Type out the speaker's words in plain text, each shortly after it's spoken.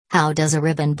How does a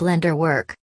ribbon blender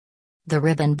work? The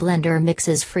ribbon blender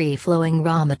mixes free-flowing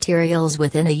raw materials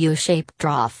within a U-shaped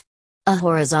trough. A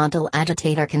horizontal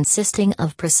agitator consisting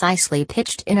of precisely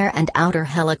pitched inner and outer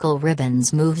helical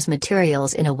ribbons moves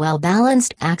materials in a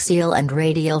well-balanced axial and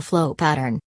radial flow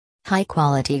pattern.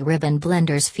 High-quality ribbon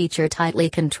blenders feature tightly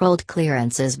controlled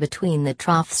clearances between the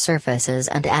trough surfaces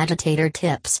and agitator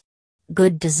tips.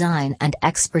 Good design and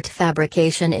expert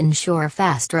fabrication ensure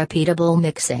fast repeatable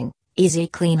mixing, easy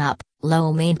cleanup,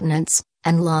 low maintenance,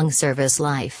 and long service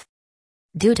life.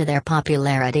 Due to their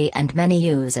popularity and many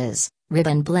uses,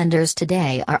 ribbon blenders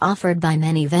today are offered by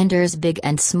many vendors big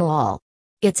and small.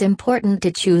 It's important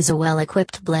to choose a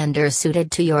well-equipped blender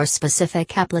suited to your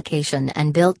specific application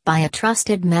and built by a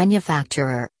trusted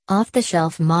manufacturer.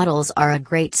 Off-the-shelf models are a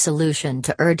great solution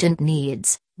to urgent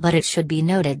needs, but it should be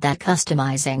noted that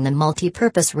customizing the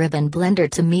multi-purpose ribbon blender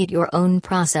to meet your own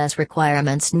process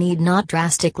requirements need not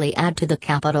drastically add to the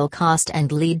capital cost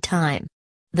and lead time.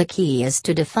 The key is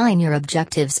to define your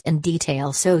objectives in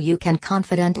detail so you can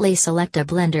confidently select a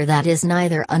blender that is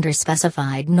neither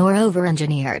underspecified nor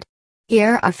over-engineered.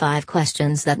 Here are 5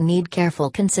 questions that need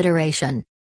careful consideration.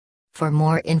 For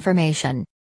more information,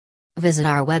 visit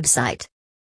our website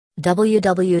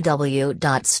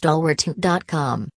www.stalwartinc.com.